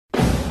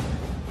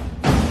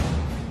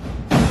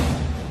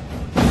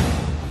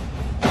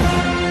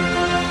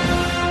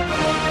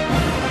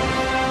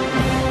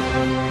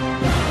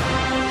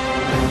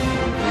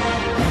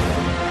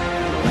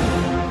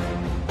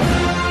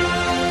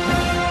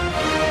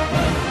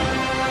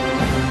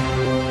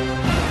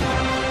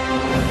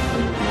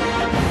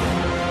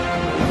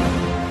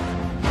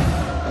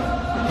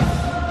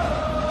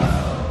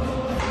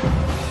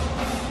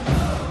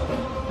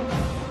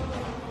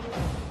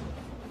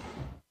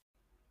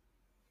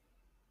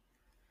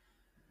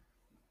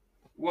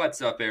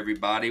What's up,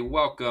 everybody?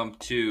 Welcome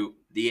to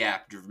the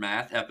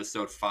Aftermath,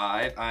 episode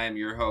 5. I am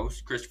your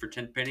host, Christopher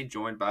Tenpenny,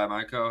 joined by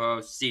my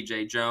co-host,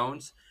 CJ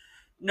Jones.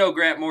 No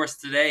Grant Morris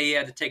today. He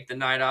had to take the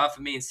night off,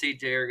 and me and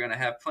CJ are going to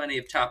have plenty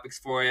of topics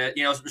for you.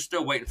 We're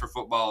still waiting for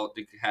football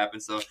to happen,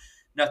 so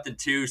nothing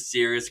too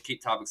serious.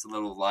 Keep topics a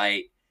little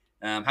light.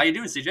 How you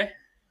doing, CJ?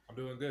 I'm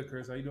doing good,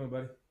 Chris. How you doing,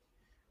 buddy?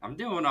 I'm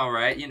doing all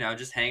right.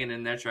 Just hanging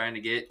in there, trying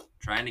to get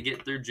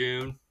through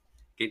June,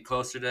 getting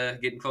closer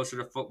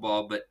to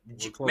football. But We're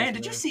man, close, man.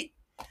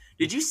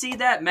 did you see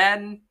that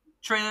Madden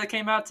trailer that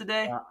came out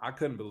today? I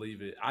couldn't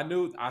believe it.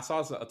 I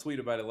saw a tweet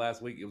about it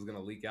last week. It was going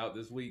to leak out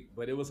this week,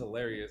 but it was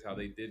hilarious how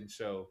they didn't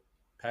show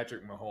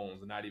Patrick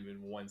Mahomes not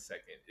even 1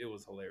 second. It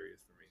was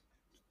hilarious for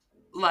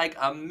me. Like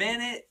a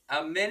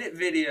minute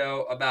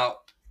video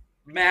about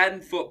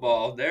Madden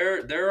football,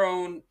 their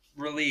own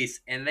release,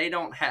 and they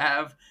don't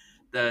have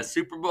the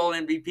Super Bowl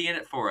MVP in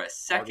it for a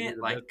second. Arguably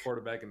the best Like,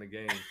 quarterback in the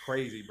game.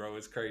 Crazy, bro.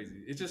 It's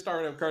crazy. It's just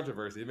starting up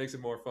controversy. It makes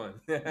it more fun.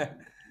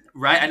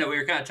 right? I know we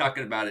were kind of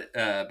talking about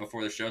it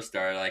before the show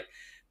started. Like,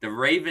 the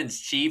Ravens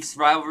Chiefs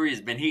rivalry has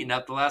been heating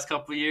up the last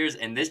couple of years,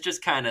 and this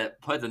just kind of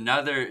put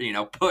another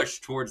push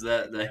towards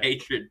the Yeah.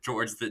 hatred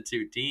towards the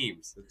two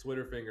teams. The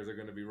Twitter fingers are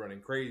going to be running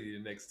crazy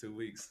the next 2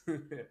 weeks.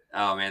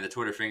 Oh man, the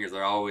Twitter fingers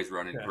are always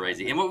running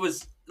crazy. And what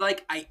was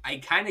like,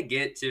 I kind of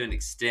get to an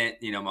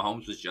extent.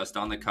 Mahomes was just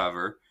on the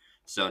cover,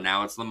 so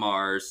now it's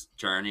Lamar's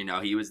turn.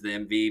 He was the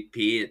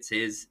MVP. It's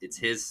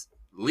his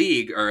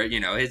league, or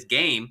his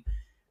game,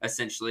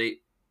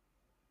 essentially.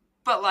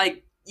 But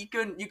like, you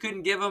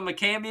couldn't give him a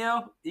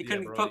cameo. You Yeah,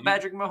 couldn't bro. put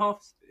Patrick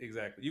Mahomes.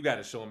 Exactly. You got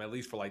to show them at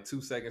least for like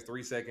 2 seconds,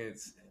 3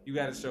 seconds. You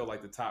got to show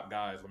like the top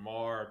guys: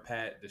 Lamar,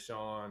 Pat,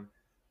 Deshaun,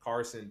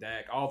 Carson,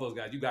 Dak, all those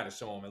guys. You got to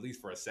show them at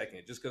least for a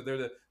second, just because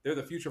they're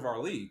the future of our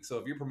league. So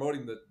if you're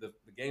promoting the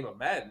game of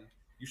Madden,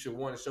 you should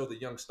want to show the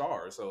young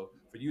stars. So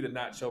for you to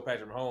not show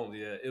Patrick Mahomes,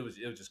 yeah, it was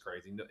just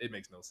crazy. It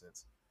makes no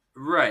sense.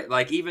 Right,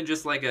 like even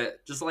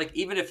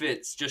even if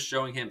it's just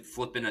showing him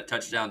flipping a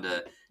touchdown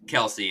to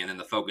Kelsey, and then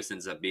the focus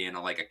ends up being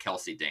like a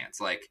Kelsey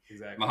dance, like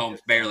Exactly. Yeah. Mahomes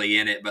barely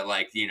in it, but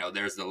like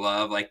there's the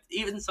love, like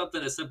even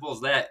something as simple as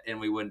that, and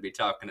we wouldn't be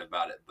talking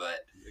about it.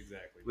 But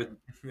Exactly, with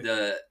bro.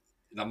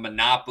 the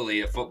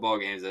monopoly of football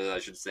games, as I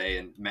should say,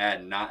 and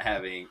Madden not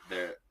having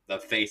the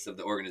face of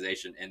the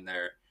organization in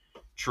their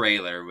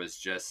trailer was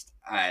just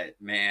I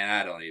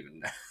don't even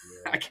know.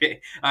 Yeah.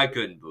 I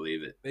couldn't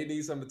believe it. They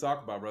need something to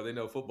talk about, bro. They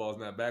know football's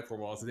not back for a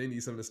while, so they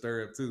need something to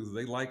stir up too. So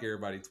they like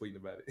everybody tweeting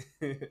about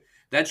it.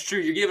 That's true.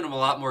 You're giving them a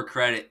lot more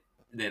credit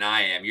than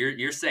I am.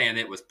 You're saying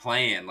it was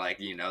planned, like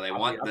they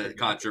want the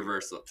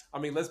controversial. I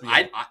mean, let's be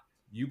honest. I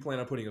You plan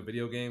on putting a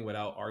video game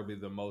without arguably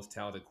the most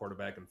talented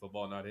quarterback in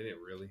football not in it,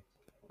 really?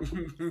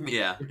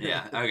 yeah.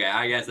 Okay,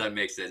 I guess that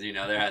makes sense.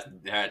 There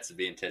has to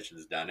be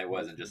intentions done. It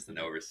wasn't just an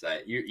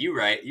oversight. You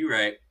right. You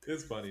right.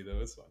 It's funny though.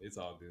 It's funny. It's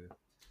all good.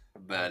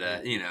 All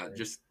But good.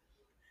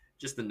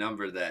 just the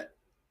number that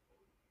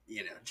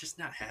just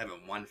not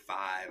having 1-5.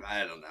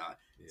 I don't know.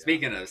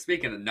 Yeah.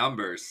 Speaking of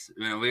numbers,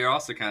 we were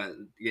also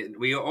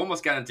we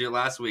almost got into it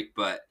last week,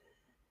 but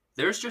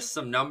there's just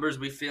some numbers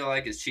we feel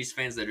like as Chiefs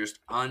fans that are just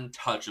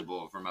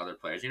untouchable from other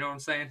players. You know what I'm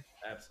saying?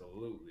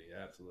 Absolutely.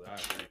 Absolutely. I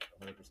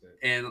agree.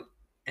 100%.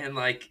 And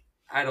like,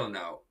 I don't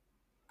know.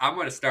 I'm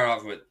going to start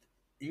off with,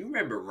 you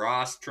remember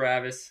Ross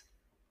Travis?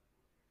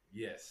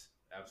 Yes.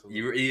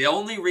 Absolutely. The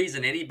only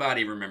reason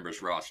anybody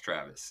remembers Ross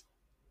Travis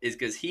is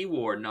because he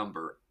wore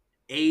number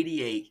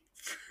 88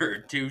 for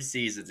 2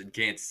 seasons in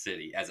Kansas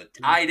City as a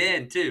tight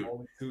end too.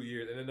 Only 2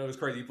 years. And then it's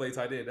crazy. He played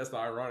tight end. That's the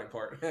ironic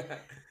part.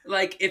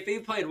 Like, if he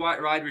played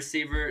wide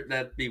receiver,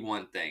 that'd be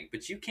one thing.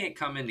 But you can't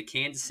come into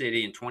Kansas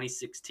City in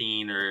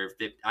 2016 or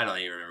 50, I don't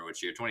even remember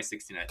which year,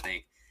 2016, I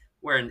think,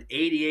 wearing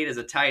 88 as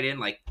a tight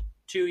end, like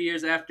 2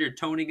 years after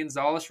Tony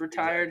Gonzalez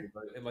retired.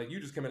 Exactly. And like you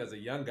just come in as a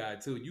young guy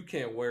too. You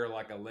can't wear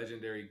like a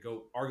legendary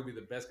GOAT, arguably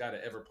the best guy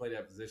to ever play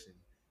that position.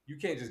 You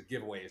can't just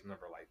give away his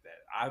number like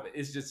that.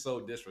 It's just so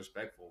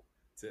disrespectful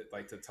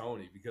to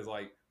Tony because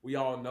like we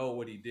all know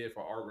what he did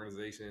for our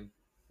organization,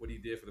 what he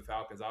did for the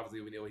Falcons.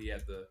 Obviously, we know he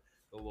had the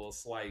little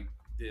slight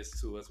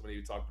diss to us when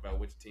he talked about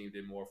which team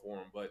did more for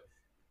him. But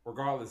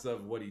regardless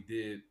of what he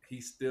did,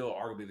 he's still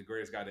arguably the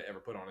greatest guy to ever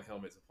put on a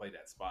helmet to play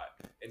that spot.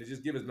 And to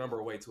just give his number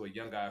away to a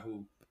young guy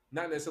who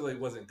not necessarily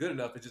wasn't good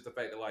enough. It's just the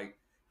fact that like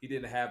he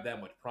didn't have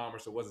that much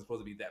promise or wasn't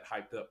supposed to be that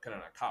hyped up kind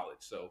of in college.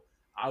 So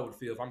I would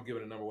feel if I'm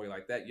giving a number away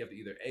like that, you have to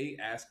either A,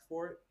 ask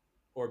for it,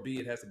 or B,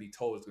 it has to be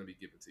told it's going to be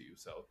given to you.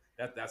 So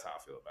that's how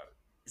I feel about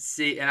it.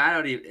 See, and I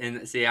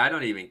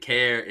don't even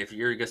care if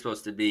you're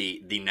supposed to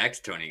be the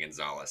next Tony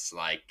Gonzalez.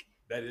 Like,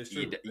 That is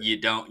you true.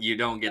 you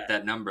don't get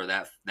that number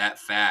that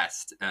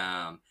fast.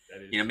 That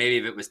is true. Maybe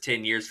if it was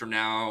 10 years from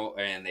now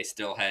and they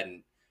still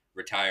hadn't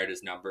retired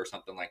his number or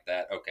something like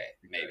that, okay,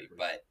 maybe. Exactly.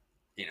 But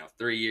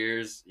 3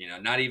 years,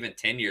 not even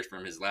 10 years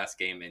from his last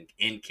game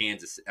in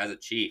Kansas as a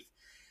Chief,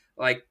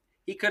 like,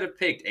 he could have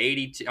picked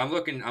 82.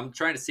 I'm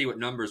trying to see what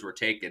numbers were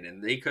taken,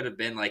 and they could have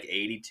been like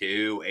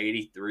 82,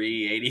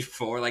 83,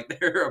 84. Like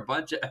there are a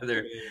bunch of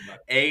other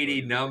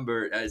 80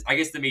 numbers. I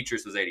guess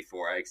Demetrius was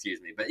 84, excuse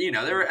me. But,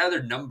 there were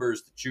other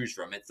numbers to choose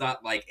from. It's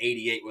not like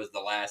 88 was the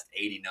last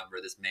 80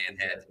 number this man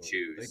had to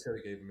choose. They could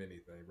have gave him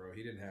anything, bro.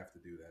 He didn't have to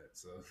do that.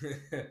 So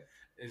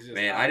it's just,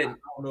 man, I don't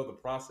know the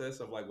process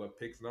of like what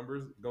picks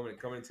numbers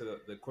coming to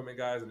the equipment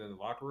guys and in the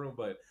locker room,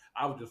 but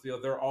I would just feel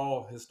they're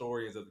all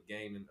historians of the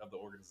game and of the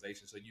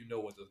organization. So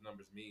what those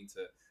numbers mean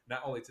to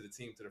not only to the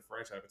team, to the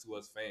franchise, but to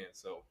us fans.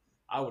 So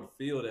I would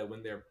feel that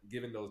when they're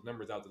giving those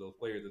numbers out to those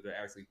players, that they're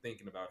actually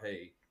thinking about,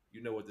 hey,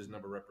 what this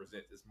number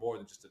represents. It's more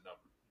than just a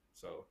number.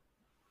 So,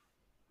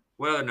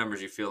 what other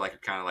numbers you feel like are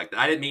kind of like that?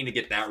 I didn't mean to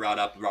get that route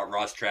up about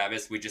Ross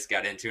Travis. We just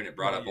got into it and it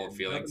brought up old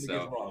feelings.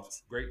 So,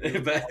 Ross. Great,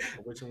 but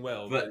wish him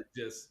well. But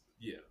just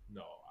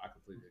I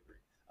completely agree.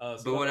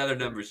 But what other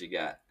numbers you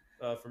got?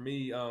 For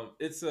me,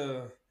 it's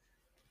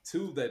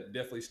two that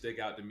definitely stick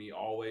out to me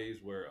always.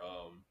 Where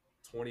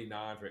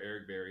 29 for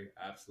Eric Berry,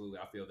 absolutely,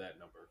 I feel that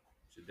number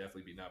should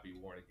definitely not be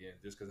worn again,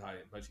 just because how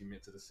much he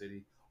meant to the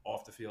city,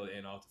 off the field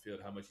and off the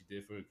field, how much he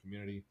did for the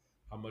community,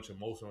 how much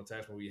emotional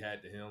attachment we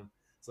had to him.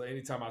 So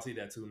anytime I see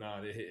that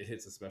 2-9, it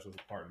hits a special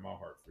part in my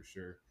heart for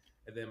sure.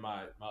 And then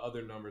my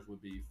other numbers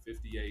would be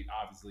 58,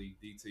 obviously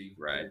DT.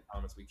 Right.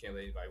 Thomas, we can't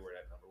let anybody wear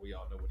that number. We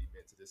all know what he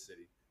meant to this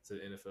city, to the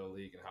NFL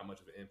league, and how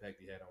much of an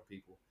impact he had on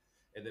people.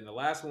 And then the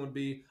last one would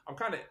be, I'm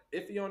kind of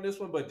iffy on this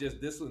one, but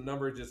just this was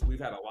number. Just we've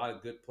had a lot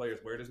of good players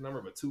wear this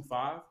number, but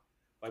 2-5.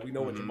 Like we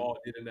know what Jamal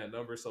did in that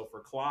number. So for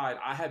Clyde,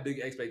 I had big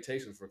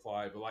expectations for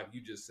Clyde, but like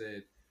you just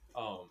said,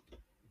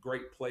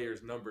 great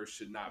players' numbers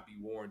should not be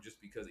worn just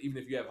because,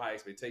 even if you have high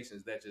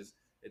expectations,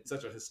 it's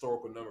such a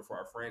historical number for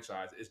our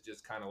franchise. It's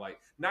just kind of like,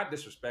 not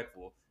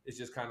disrespectful. It's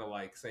just kind of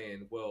like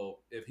saying,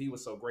 well, if he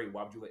was so great,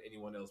 why would you let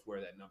anyone else wear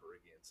that number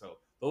again? So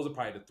those are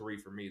probably the three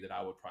for me that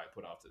I would probably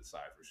put off to the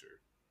side for sure.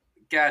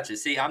 Gotcha.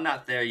 See, I'm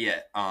not there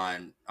yet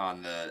on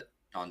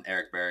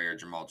Eric Berry or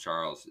Jamal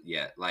Charles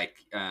yet. Like,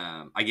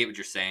 I get what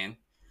you're saying,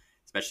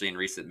 especially in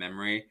recent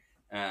memory.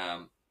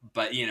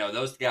 But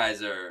those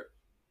guys are,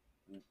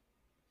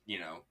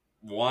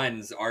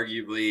 one's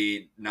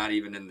arguably not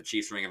even in the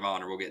Chiefs Ring of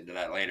Honor. We'll get into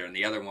that later. And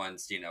the other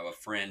one's, a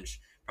fringe,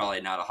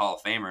 probably not a Hall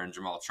of Famer in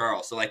Jamal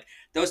Charles. So like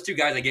those two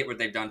guys, I get what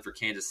they've done for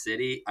Kansas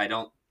City. I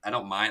don't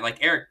mind.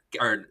 Like Eric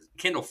or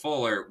Kendall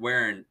Fuller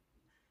wearing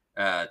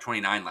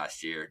 29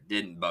 last year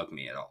didn't bug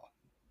me at all,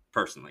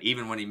 personally.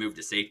 Even when he moved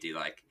to safety,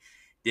 like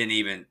didn't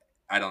even.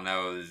 I don't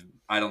know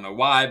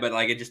why, but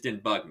like it just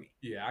didn't bug me.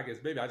 Yeah, I guess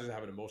maybe I just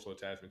have an emotional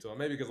attachment to him.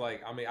 Maybe because I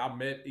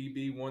met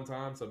EB one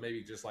time, so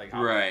maybe just like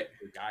how right.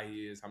 the guy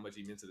he is, how much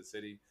he meant to the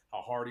city,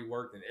 how hard he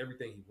worked, and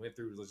everything he went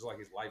through was just like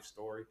his life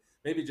story.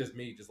 Maybe just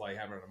me, just like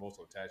having an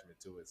emotional attachment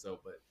to it.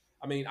 So, but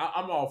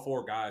I'm all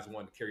for guys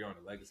wanting to carry on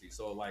the legacy.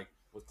 So like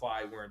with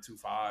Clyde wearing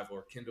 2-5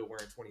 or Kendall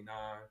wearing 29.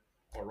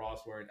 Or Ross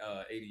wearing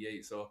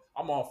 88. So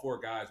I'm all for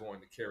guys wanting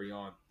to carry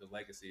on the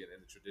legacy and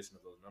the tradition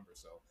of those numbers.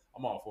 So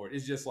I'm all for it.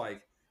 It's just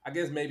like, I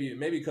guess maybe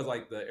because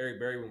like the Eric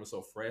Berry one was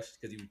so fresh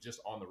because he was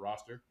just on the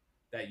roster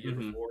that year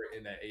before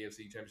in that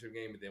AFC Championship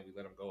game, and then we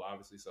let him go,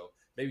 obviously. So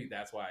maybe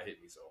that's why it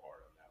hit me so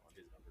hard on that one,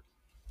 his number.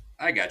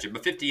 I got you,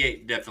 but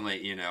 58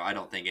 definitely. I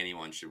don't think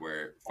anyone should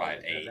wear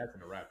 5'8". That's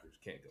in the Raptors.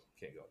 Can't go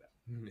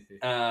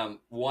that.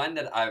 One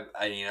that I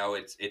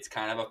it's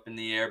kind of up in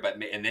the air,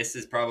 and this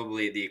is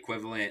probably the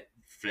equivalent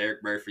for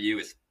Eric Berry for you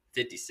is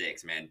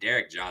 56. Man,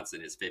 Derek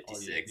Johnson is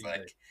 56.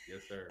 Like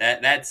yes, sir.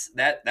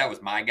 That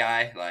was my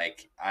guy.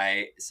 Like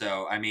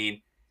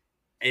it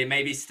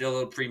may be still a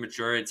little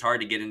premature. It's hard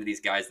to get into these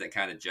guys that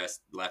kind of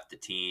just left the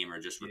team or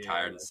just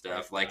retired and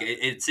stuff. Like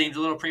it seems a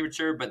little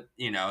premature, but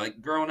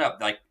like growing up,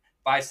 like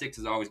 5'6"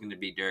 is always going to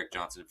be Derek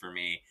Johnson for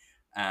me.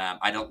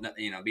 I don't know,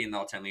 being the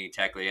all-time leading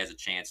tackler, he has a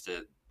chance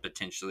to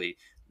potentially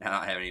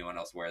not have anyone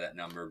else wear that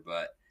number.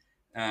 But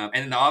and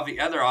then the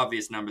other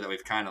obvious number that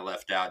we've kind of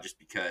left out just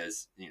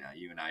because,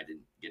 you and I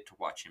didn't get to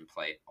watch him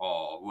play at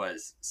all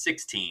was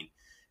 16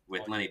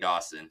 with Lenny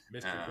Dawson.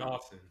 Mr.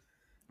 Dawson.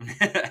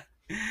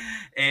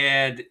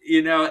 And,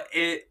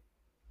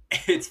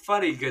 it's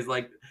funny because,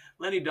 like,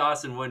 Lenny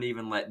Dawson wouldn't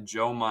even let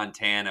Joe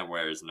Montana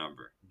wear his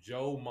number.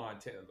 Joe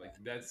Montana, like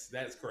that's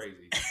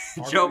crazy.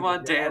 Joe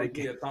Montana,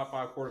 be a top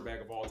 5 quarterback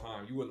of all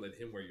time. You wouldn't let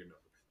him wear your number.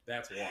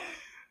 That's why.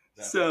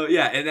 So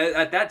yeah, and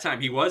at that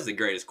time he was the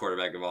greatest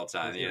quarterback of all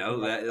time.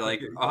 Absolutely.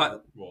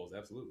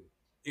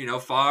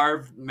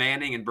 Favre,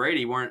 Manning, and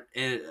Brady weren't.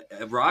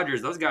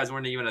 Rodgers, those guys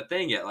weren't even a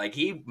thing yet. Like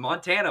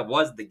Montana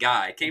was the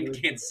guy. Came to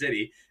Kansas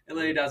City, and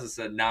Lenny Dawson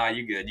said, "Nah,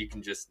 you good. You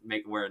can just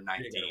wear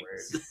 19."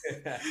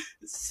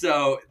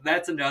 So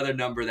that's another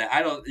number that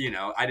I don't.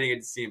 I didn't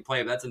get to see him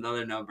play, but that's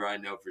another number I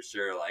know for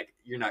sure. Like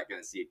you're not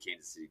going to see a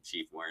Kansas City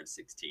Chief wearing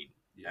 16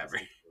 ever.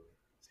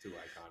 It's too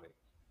iconic.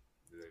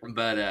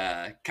 But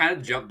kind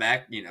of jump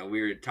back, we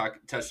were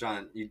touched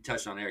on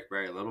Eric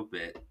Berry a little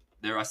bit.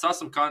 I saw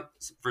some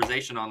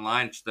conversation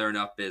online stirring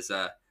up is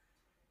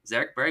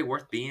Eric Berry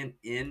worth being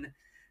in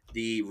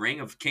the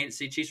ring of Kansas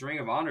City Chiefs Ring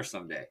of Honor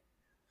someday?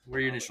 What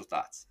are your initial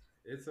thoughts?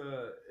 It's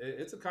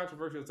a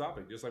controversial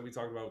topic, just like we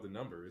talked about with the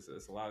number.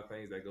 It's a lot of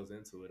things that goes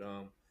into it.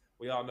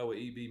 We all know what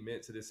EB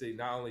meant to the city.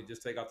 Not only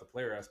just take out the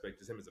player aspect,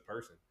 just him as a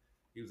person.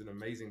 He was an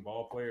amazing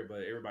ball player,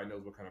 but everybody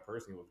knows what kind of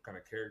person, what kind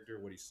of character,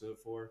 what he stood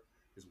for,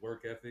 his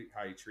work ethic,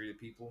 how he treated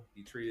people.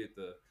 He treated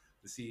the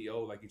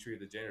CEO like he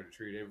treated the janitor,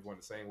 treated everyone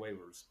the same way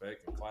with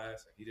respect and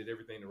class. And he did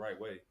everything the right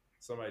way.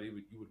 Somebody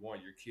you would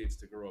want your kids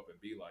to grow up and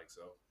be like.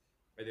 So,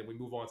 and then we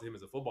move on to him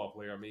as a football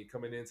player. I mean,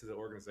 coming into the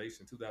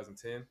organization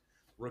 2010,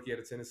 rookie out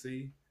of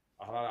Tennessee,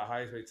 a lot of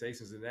high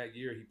expectations in that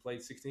year. He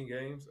played 16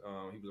 games.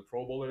 He was a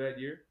Pro Bowler that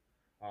year.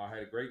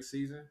 Had a great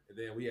season, and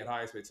then we had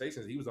high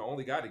expectations. He was the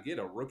only guy to get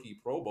a rookie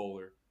Pro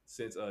Bowler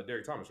since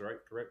Derek Thomas, right?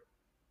 Correct.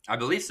 I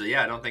believe so.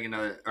 Yeah, I don't think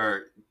another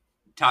or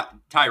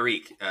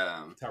Tyreek.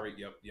 Tyreek,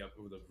 yep.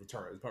 It was a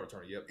return. It was a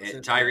return, yep.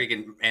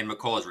 Tyreek and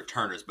McCall as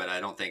returners, but I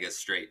don't think as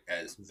straight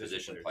as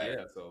position player.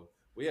 Yeah, so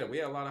we had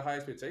a lot of high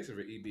expectations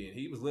for EB, and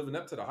he was living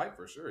up to the hype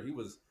for sure. He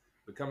was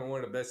becoming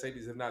one of the best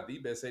safeties, if not the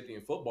best safety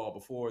in football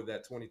before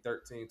that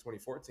 2013,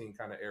 2014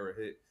 kind of era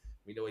hit.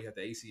 We know he had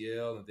the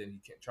ACL, and then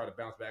he tried to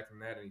bounce back from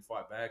that, and he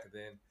fought back, and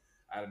then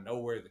out of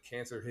nowhere the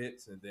cancer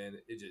hits, and then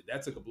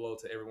that took a blow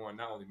to everyone,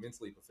 not only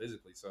mentally but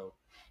physically. So,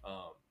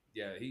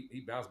 yeah,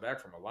 he bounced back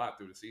from a lot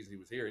through the season he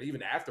was here, and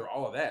even after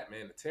all of that,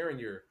 man, tearing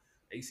your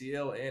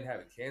ACL and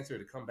having cancer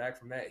to come back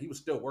from that, he was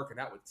still working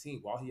out with the team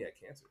while he had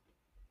cancer,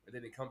 and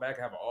then to come back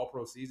and have an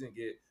All-Pro season,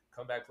 get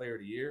comeback player of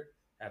the year,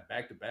 have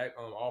back-to-back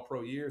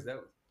All-Pro years. That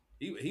was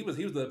he was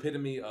the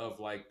epitome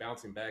of like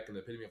bouncing back and the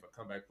epitome of a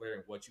comeback player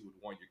and what you would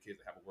want your kids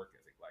to have a work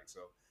ethic like.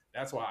 So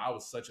that's why I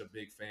was such a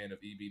big fan of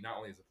EB, not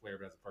only as a player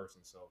but as a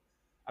person. So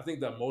I think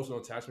the emotional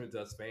attachment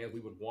to us fans,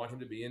 we would want him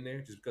to be in there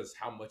just because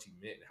how much he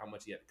meant and how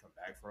much he had to come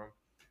back from.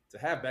 To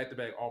have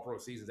back-to-back All-Pro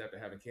seasons after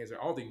having cancer,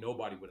 I don't think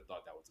nobody would have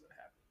thought that was going to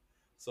happen.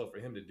 So for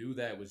him to do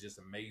that was just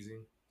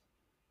amazing.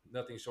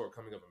 Nothing short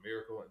coming of a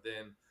miracle. And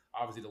then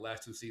obviously the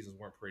last two seasons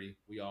weren't pretty.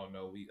 We all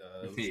know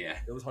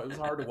it was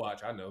hard to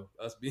watch. I know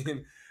us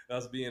being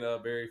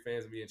Barry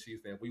fans and being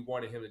Chiefs fans, we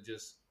wanted him to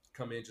just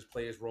come in, just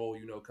play his role.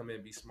 Come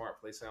in, be smart,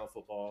 play sound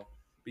football,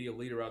 be a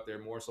leader out there,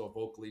 more so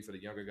vocally for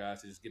the younger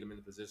guys to just get them in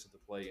the position to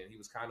play. And he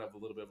was kind of a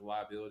little bit of a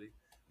liability.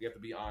 We have to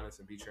be honest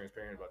and be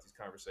transparent about these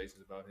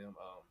conversations about him.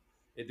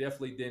 It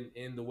definitely didn't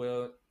end the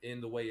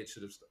way it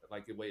should have,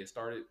 like the way it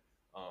started.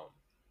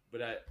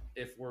 But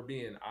if we're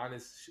being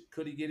honest,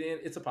 could he get in?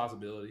 It's a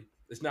possibility.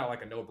 It's not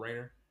like a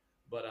no-brainer,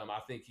 but I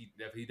think he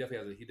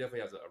definitely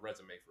has a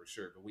resume for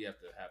sure. But we have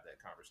to have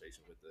that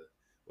conversation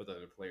with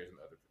other players and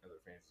other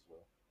fans as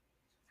well.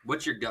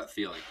 What's your gut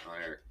feeling on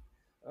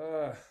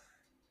Eric?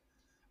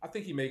 I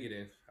think he may get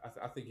in.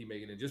 I think he may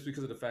get in just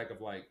because of the fact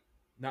of like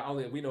not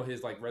only we know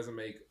his like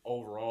resume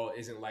overall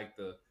isn't like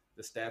the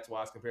stats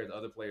wise compared to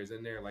other players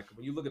in there. Like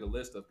when you look at a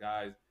list of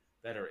guys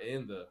that are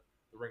in the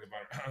Ring of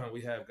Honor,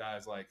 we have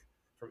guys like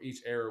from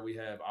each era. We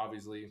have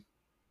obviously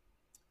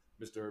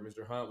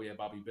Mr. Hunt. We have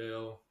Bobby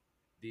Bell,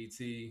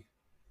 DT,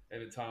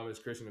 Evan Thomas,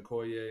 Christian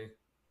Okoye,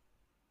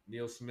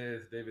 Neil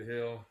Smith, David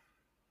Hill,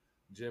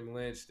 Jim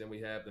Lynch. Then we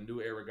have the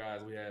new era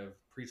guys. We have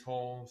Priest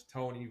Holmes,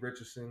 Tony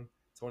Richardson,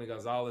 Tony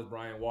Gonzalez,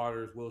 Brian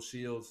Waters, Will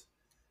Shields.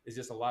 It's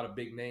just a lot of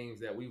big names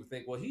that we would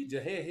think, well, he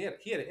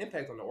had an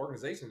impact on the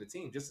organization and the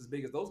team just as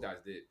big as those guys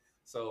did.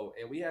 So,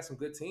 and we had some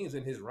good teams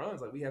in his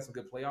runs. Like we had some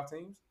good playoff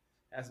teams,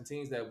 had some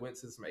teams that went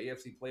to some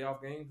AFC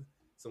playoff games,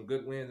 some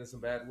good wins and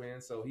some bad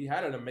wins. So he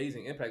had an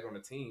amazing impact on the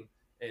team,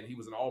 and he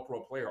was an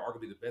all-pro player,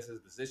 arguably the best in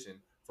his position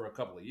for a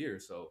couple of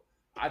years. So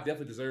I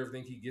definitely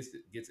think he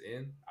gets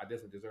in. I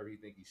definitely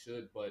think he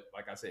should. But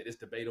like I said, it's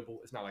debatable.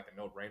 It's not like a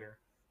no-brainer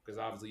because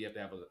obviously you have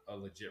to have a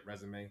legit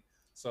resume.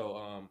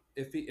 So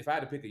if I had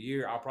to pick a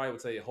year, I probably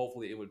would say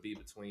hopefully it would be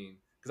between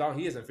because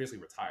he isn't officially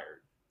retired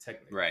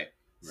technically. Right.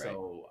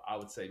 So I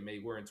would say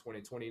maybe we're in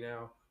 2020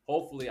 now.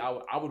 Hopefully, I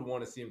would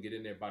want to see him get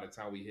in there by the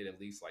time we hit at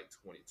least like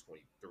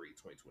 2023,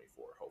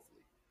 2024,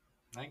 hopefully.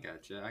 I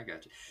got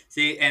you.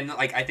 See, and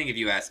like I think if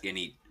you ask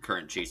any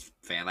current Chiefs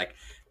fan, like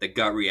the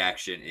gut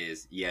reaction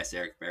is yes,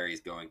 Eric Berry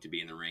is going to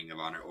be in the Ring of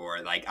Honor,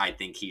 or like I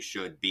think he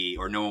should be,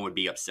 or no one would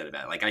be upset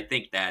about it. Like I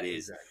think that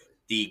is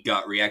the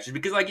gut reaction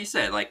because, like you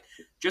said, like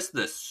just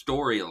the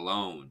story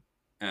alone,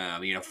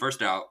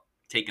 first out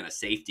taking a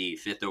safety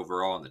 5th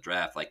overall in the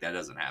draft, like that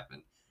doesn't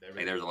happen.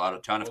 Like, there's a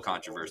ton of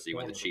controversy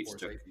when the Chiefs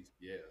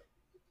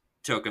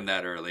took him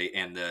that early,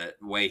 and the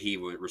way he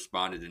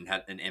responded and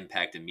had an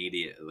impact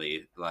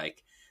immediately.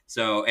 Like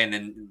so, and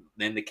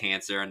then the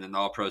cancer, and then the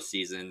All-Pro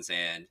seasons,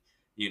 and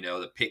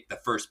the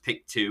first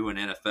pick 2 in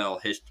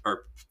NFL history,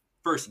 or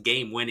first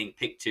game-winning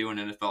pick 2 in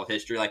NFL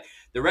history. Like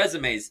the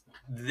resume's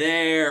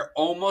there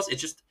almost.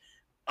 It's just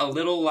a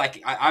little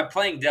like I'm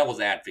playing devil's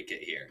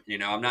advocate here.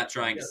 I'm not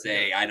trying to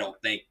say I don't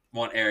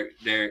want Eric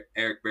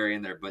Berry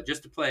in there, but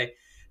just to play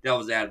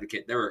devil's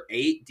advocate, there were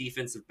 8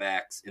 defensive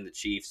backs in the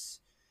Chiefs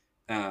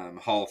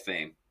Hall of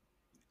Fame.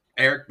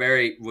 Eric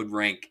Berry would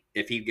rank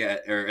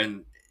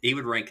he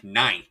would rank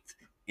 9th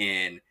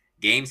in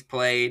games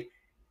played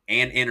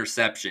and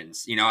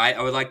interceptions.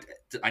 I would like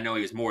to, I know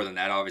he was more than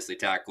that, obviously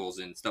tackles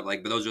and stuff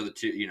but those are the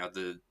two.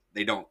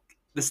 They don't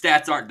the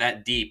stats aren't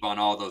that deep on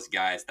all those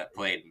guys that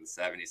played in the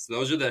 70s. So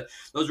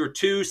those were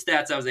two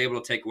stats I was able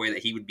to take away,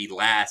 that he would be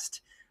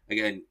last.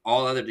 Again,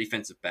 all other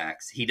defensive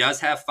backs. He does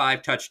have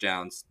 5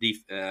 touchdowns,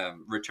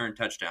 return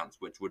touchdowns,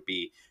 which would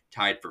be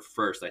tied for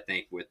first, I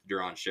think, with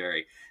Duron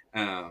Sherry.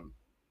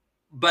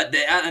 But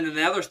and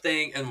the other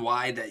thing, and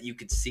why that you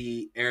could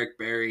see Eric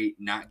Berry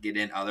not get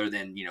in, other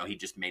than he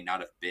just may not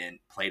have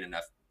played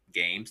enough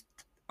games,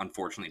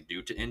 unfortunately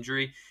due to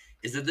injury,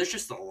 is that there's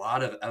just a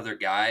lot of other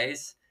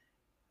guys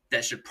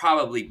that should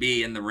probably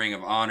be in the Ring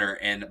of Honor,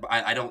 and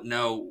I don't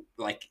know,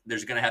 like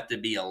there's gonna have to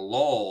be a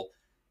lull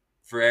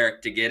for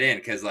Eric to get in,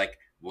 because like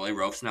Willie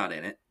Roaf's not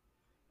in it.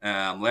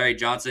 Larry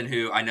Johnson,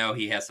 who I know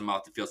he has some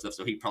off the field stuff,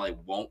 so he probably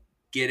won't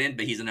get in,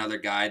 but he's another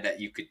guy that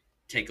you could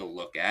take a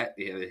look at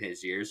in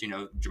his years.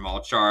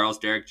 Jamal Charles,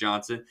 Derek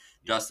Johnson,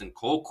 Dustin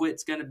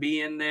Colquitt's going to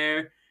be in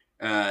there.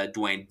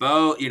 Dwayne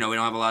Bowe, we don't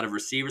have a lot of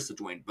receivers, so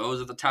Dwayne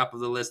Bowe's at the top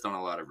of the list on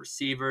a lot of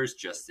receivers.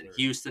 Justin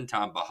Houston,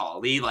 Tom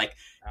Bahali,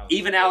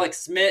 even Alex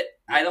Smith.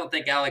 I don't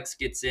think Alex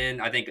gets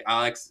in. I think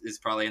Alex is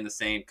probably in the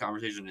same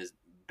conversation as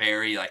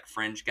Barry, like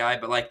fringe guy,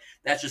 but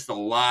that's just a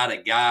lot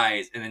of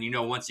guys. And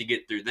then once you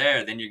get through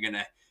there, then you're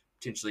gonna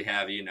potentially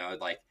have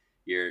like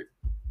your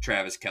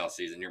Travis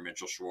Kelce's and your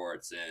Mitchell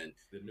Schwartz, and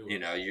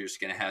you're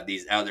just gonna have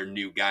these other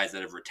new guys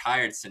that have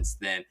retired since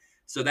then.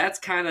 So that's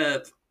kind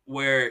of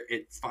where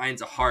it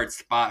finds a hard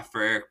spot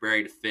for Eric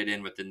Berry to fit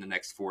in within the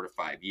next 4 to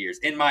 5 years,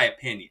 in my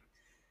opinion.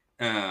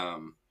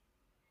 Now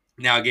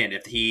again,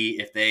 if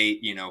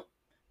they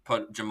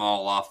put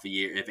Jamal off a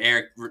year, if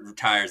Eric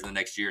retires in the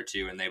next year or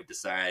two, and they've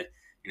decided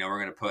we're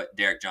going to put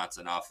Derek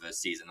Johnson off a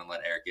season and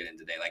let Eric get in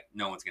today,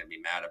 no one's going to be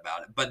mad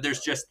about it. But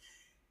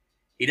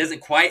he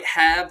doesn't quite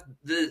have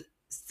the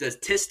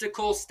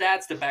statistical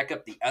stats to back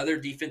up the other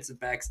defensive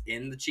backs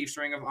in the Chiefs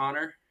Ring of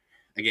Honor.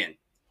 Again,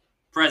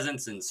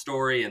 presence and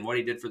story and what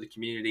he did for the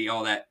community,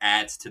 all that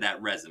adds to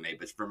that resume.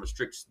 But from a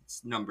strict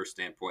number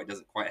standpoint, it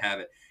doesn't quite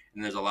have it.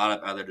 And there's a lot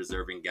of other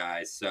deserving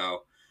guys.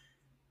 So,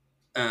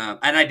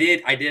 and I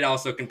did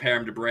also compare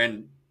him to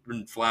Brandon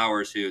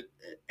Flowers, who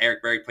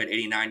Eric Berry played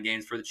 89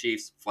 games for the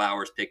Chiefs.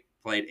 Flowers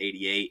played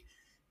 88.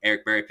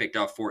 Eric Berry picked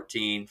off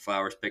 14.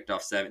 Flowers picked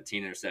off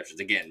 17 interceptions.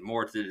 Again,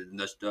 more to than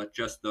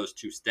just those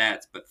two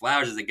stats. But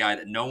Flowers is a guy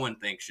that no one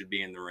thinks should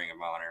be in the Ring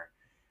of Honor,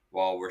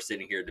 while we're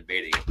sitting here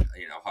debating,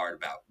 hard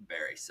about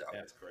Berry. So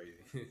that's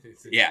crazy.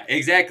 Yeah,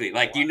 exactly.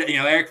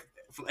 Eric.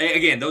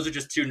 Again, those are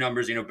just two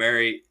numbers.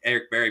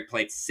 Eric Berry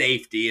played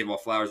safety, and while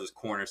Flowers was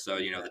corner, so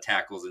the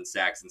tackles and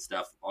sacks and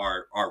stuff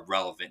are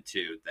relevant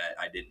too, that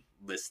I didn't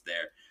list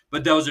there.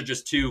 But those are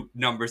just two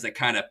numbers that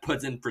kind of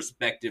puts in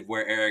perspective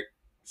where Eric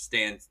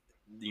stands,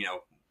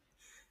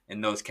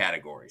 in those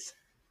categories.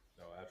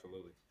 No,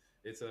 absolutely.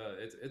 It's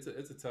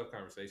a tough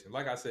conversation.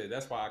 Like I said,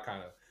 that's why I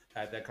kind of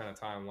had that kind of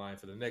timeline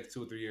for the next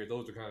 2 or 3 years.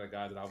 Those are kind of the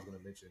guys that I was going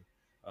to mention.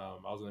 I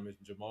was going to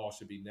mention Jamal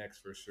should be next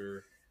for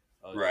sure.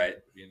 Right.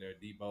 Be in there.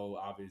 Debo,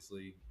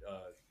 obviously.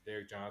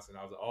 Derek Johnson.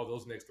 All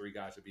those next 3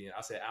 guys should be in.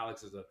 I said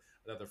Alex is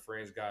another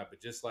fringe guy,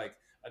 but just like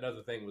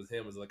another thing with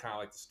him was kind of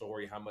like the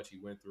story, how much he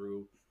went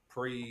through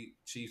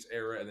pre-Chiefs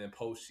era and then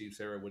post-Chiefs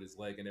era with his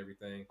leg and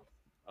everything.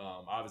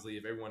 Obviously,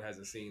 if everyone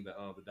hasn't seen the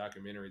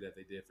documentary that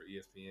they did for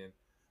ESPN,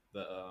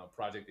 the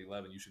Project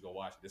 11, you should go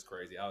watch it. It's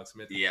crazy. Alex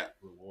Smith, yeah,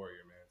 a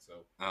warrior, man.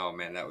 So, oh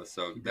man, that was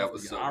so.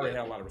 I already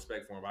had a lot of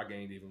respect for him. I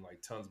gained even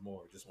tons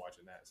more just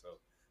watching that. So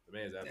the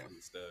man is absolutely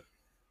a stud.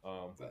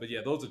 But yeah,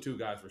 those are 2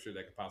 guys for sure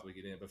that could possibly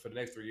get in. But for the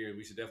next 3 years,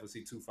 we should definitely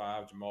see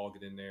 2-5. Jamal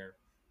get in there,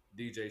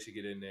 DJ should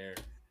get in there,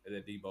 and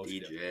then Debo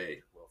should get in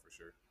well for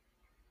sure.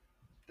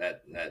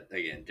 That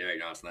again, Derek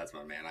Johnson, that's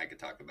my man. I could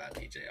talk about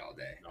DJ all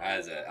day.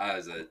 I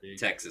was a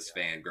Texas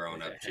fan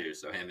growing up too,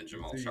 so him and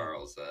Jamal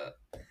Charles.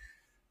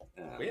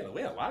 We had a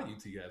lot of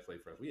UT guys play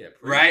for us. We had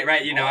right.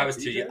 I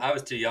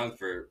was too young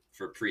for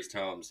Priest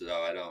Holmes,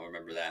 so I don't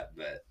remember that,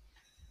 but.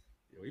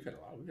 Yeah, we've had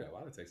a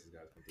lot of Texas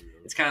guys come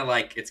through. It's kind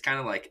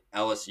of like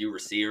LSU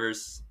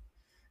receivers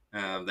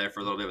there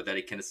for a little bit with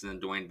Eddie Kinnison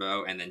and Dwayne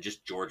Bowe, and then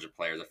just Georgia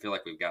players. I feel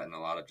like we've gotten a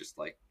lot of just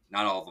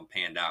not all of them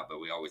panned out, but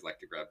we always like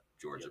to grab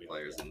Georgia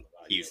players and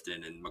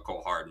Houston and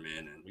McCole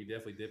Hardman, and we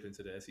definitely dip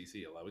into the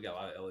SEC a lot. We got a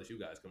lot of LSU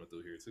guys coming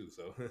through here too.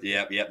 So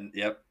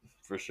yep,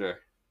 for sure.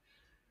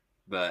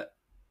 But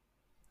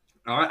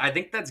all right, I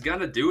think that's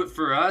gonna do it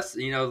for us.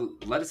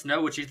 Let us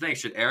know what you think.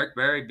 Should Eric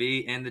Berry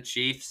be in the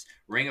Chiefs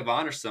Ring of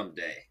Honor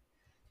someday?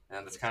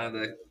 And that's kind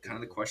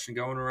of the question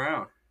going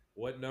around.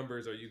 What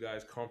numbers are you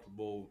guys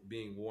comfortable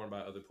being worn by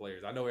other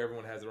players? I know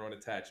everyone has their own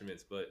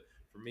attachments, but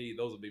for me,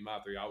 those would be my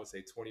 3. I would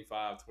say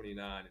 25,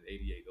 29, and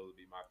 88. Those would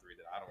be my 3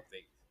 that I don't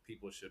think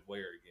people should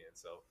wear again.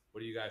 So what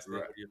do you guys think?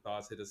 Right. What are your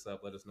thoughts? Hit us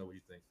up. Let us know what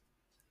you think.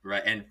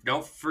 Right. And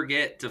don't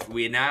forget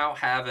we now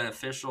have an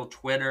official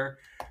Twitter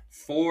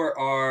for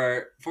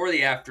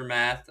the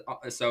Aftermath.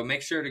 So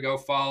make sure to go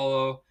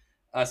follow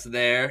us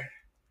there.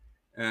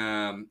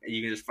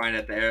 You can just find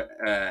it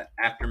there,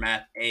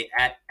 Aftermath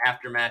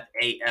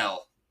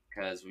AL,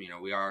 because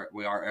we are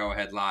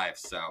Arrowhead Live.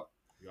 So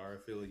We are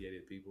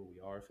affiliated, people.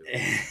 We are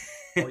affiliated.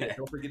 Oh yeah,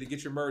 don't forget to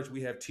get your merch.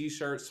 We have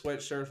t-shirts,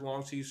 sweatshirts,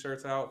 long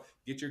t-shirts out.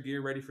 Get your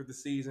gear ready for the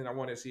season. I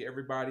want to see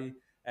everybody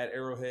at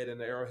Arrowhead and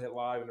the Arrowhead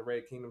Live and the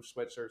Red Kingdom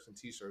sweatshirts and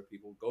t-shirts.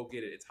 People, go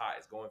get it. It's hot.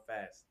 It's going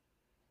fast.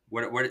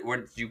 What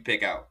did you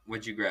pick out? What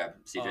did you grab,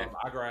 CJ?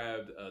 I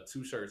grabbed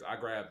 2 shirts. I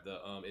grabbed the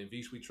In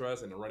Vish We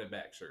Trust and the Running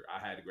Back shirt. I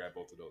had to grab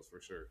both of those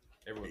for sure.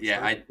 Everyone's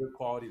good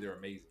quality. They're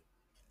amazing.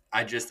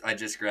 I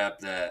just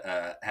grabbed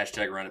the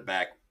hashtag Run It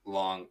Back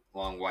long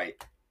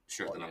white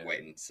shirt that I'm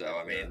waiting. So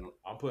I mean,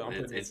 I'm putting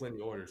in plenty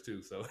of orders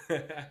too. So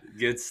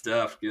good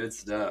stuff. Good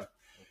stuff.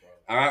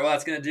 All right, well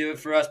that's gonna do it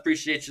for us.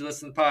 Appreciate you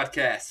listening to the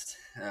podcast.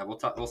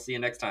 We'll see you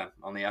next time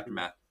on the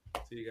Aftermath.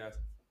 See you guys.